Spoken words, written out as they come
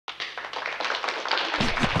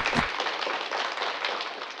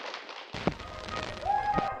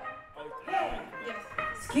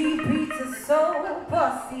Ski Beatz is so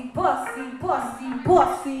bossy, bossy, bossy,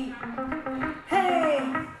 bossy. Hey,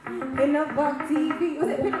 Pinup TV. Was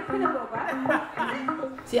it Pinup, right?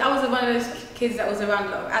 See, I was one of those kids that was around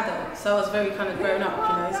a lot of adults, so I was very kind of grown up, you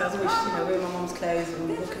know. So I was always, you know, wearing my mum's clothes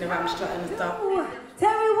and walking around strutting and stuff. Ooh,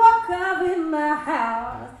 Terri Walker in the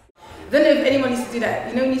house. I don't know if anyone used to do that.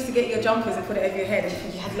 You know, when you used to get your jumpers and put it over your head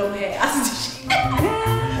and you had long hair. I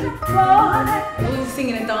was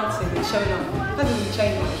singing and dancing and showing off. I hasn't even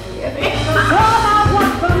changed much really, I think.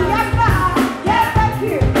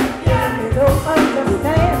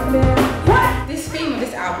 This theme of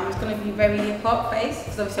this album is going to be very hip-hop based,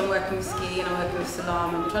 because obviously I'm working with Ski and I'm working with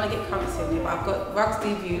Salam and I'm trying to get currency in it, but I've got Rugs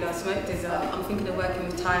debut, like Smoke Dizzer. I'm thinking of working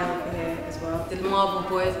with Ty over here as well. The Marvel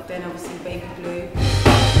Boys, then obviously Baby Blue.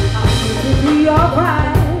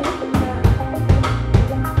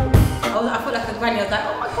 I felt like a granny. I was like,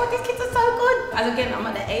 oh my god, these kids are so good. As again, I'm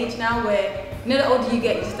at the age now where, you know, the older you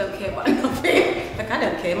get, you just don't care about nothing. Like, I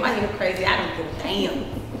don't care. Might look crazy. I don't give a damn.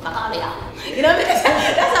 Fuck all y'all. You know what I mean?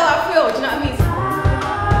 That's how I feel. Do you know what I mean?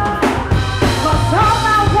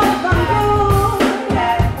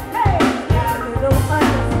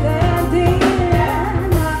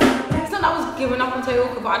 It's not that I was giving up on Terri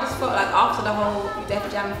Walker, but I just felt like after the whole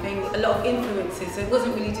Def Jam thing, a lot of influences, so it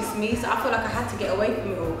wasn't really just me, so I felt like I had to get away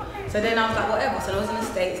from it all. So then I was like, whatever, so I was in the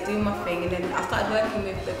States doing my thing, and then I started working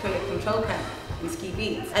with the Creative Control Camp in Ski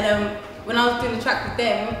Beatz. And when I was doing the track with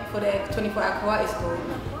them for their 24-hour karate school,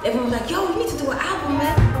 everyone was like, yo, we need to do an album,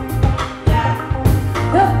 man.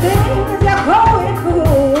 The things you're going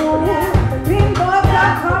through,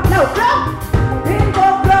 Bingo.com, no,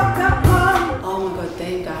 Bingo.com. Oh my god,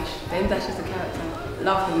 Dame Dash. Dame Dash is a character.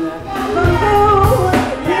 Love him, man.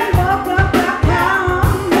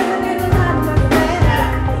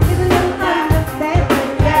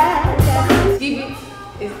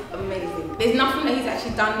 There's nothing that he's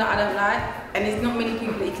actually done that I don't like, and there's not many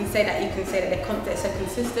people that you can say that they're so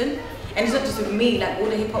consistent. And it's not just with me, like all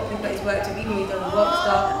the hip hop people that he's worked with, even when he's done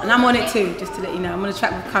Rockstar. And I'm on it too, just to let you know. I'm on a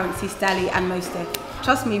track with Currency, Stally and Mos Def.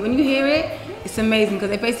 Trust me, when you hear it, it's amazing because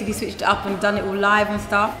they basically switched it up and done it all live and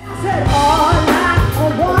stuff.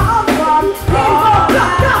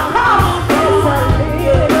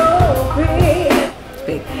 It's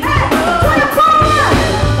big.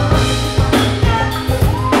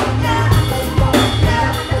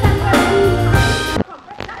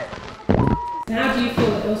 How do you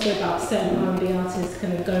feel also about certain R&B artists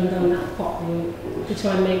kind of going down that pop route to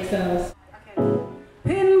try and make sales?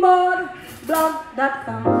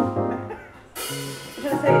 Pinboardblog.com. I'm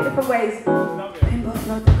going to say it different ways.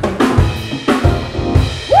 Pinboardblog.com.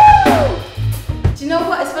 Woo! Do you know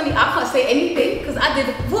what? It's funny, I can't say anything because I did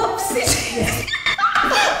whoops. I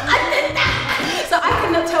did that. So I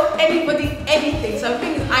cannot tell anybody anything. So the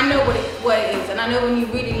thing is, I know what it is, and I know when you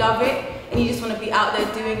really love it and you just want to be out there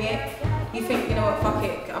doing it. You think, you know what, fuck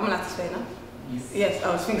it, I'm allowed to swear now? Yes,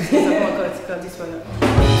 I was thinking, oh my god, this one.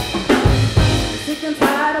 Sick and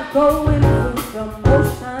tired of going through the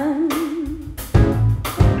motion.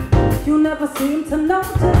 You never seem to know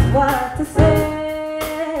just what to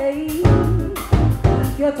say.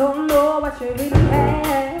 You don't know what you really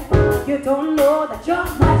have. You don't know that you're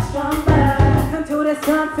much stronger until there's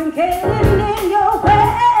something getting in your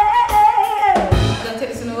way. Don't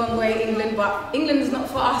take this in the wrong way, England, but England is not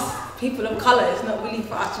for us. People of colour, it's not really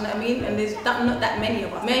for us, you know what I mean? And there's not that many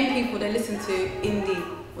of us. Many people, they listen to indie,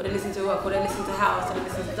 or they listen to rock, or they listen to house, or they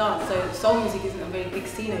listen to dance. So soul music isn't a very big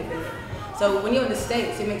scene over here. So when you're in the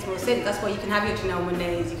States, it makes more sense. That's why you can have your Janelle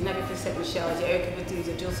Monáes, you can have your Chrisette Michelle's, your Erykah Badu's,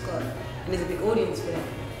 your Jill Scott, and there's a big audience for them.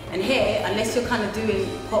 And here, unless you're kind of doing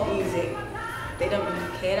pop music, they don't really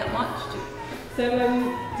care that much. So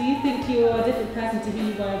do you think you're a different person to who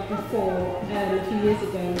you were before, a few years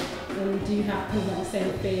ago? And do you have kind of like the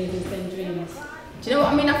same fears and same dreams? Do you know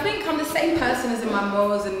what I mean? I think I'm the same person as in my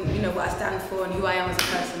morals and, you know, what I stand for and who I am as a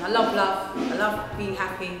person. I love love, I love being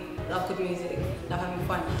happy, love good music, love having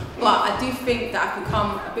fun. But I do think that I've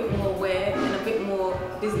become a bit more aware and a bit more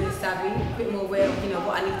business savvy, a bit more aware of, you know,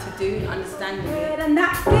 what I need to do and understanding it. And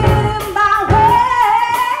not get in my way.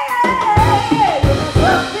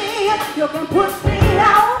 You can push me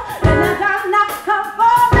out, and I'm not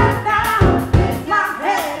coming down. It's my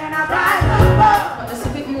head and I rise above. But it's a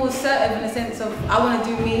bit more assertive in the sense of I want to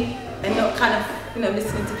do me and not kind of, you know,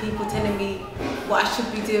 listening to people telling me what I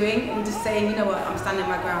should be doing and just saying, you know what, I'm standing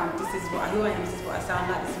my ground. This is what who I am. This is what I sound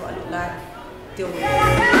like. This is what I look like. Deal with it.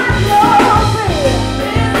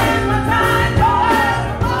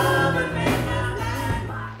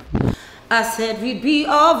 I said we'd be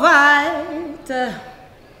alright.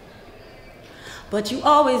 But you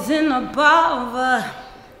always in a bother.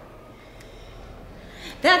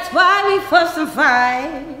 That's why we fuss and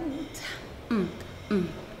fight.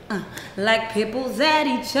 Like people's at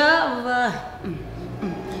each other.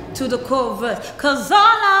 To the chorus. Cause all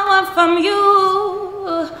I want from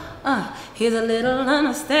you is a little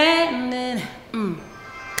understanding. Ooh,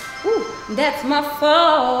 that's my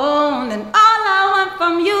phone. And all I want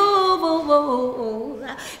from you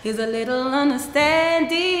is a little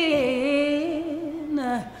understanding.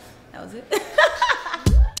 That was it.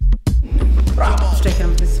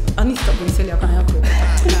 I need to stop being silly, I can't help it.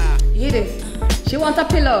 You hear this? She want a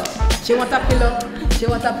pillow. She want a pillow. She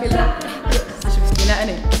want a pillow. I should be singing that,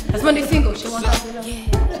 innit? That's Monday single. She want a pillow.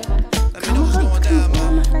 Come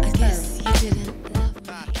on, my face. I guess you didn't.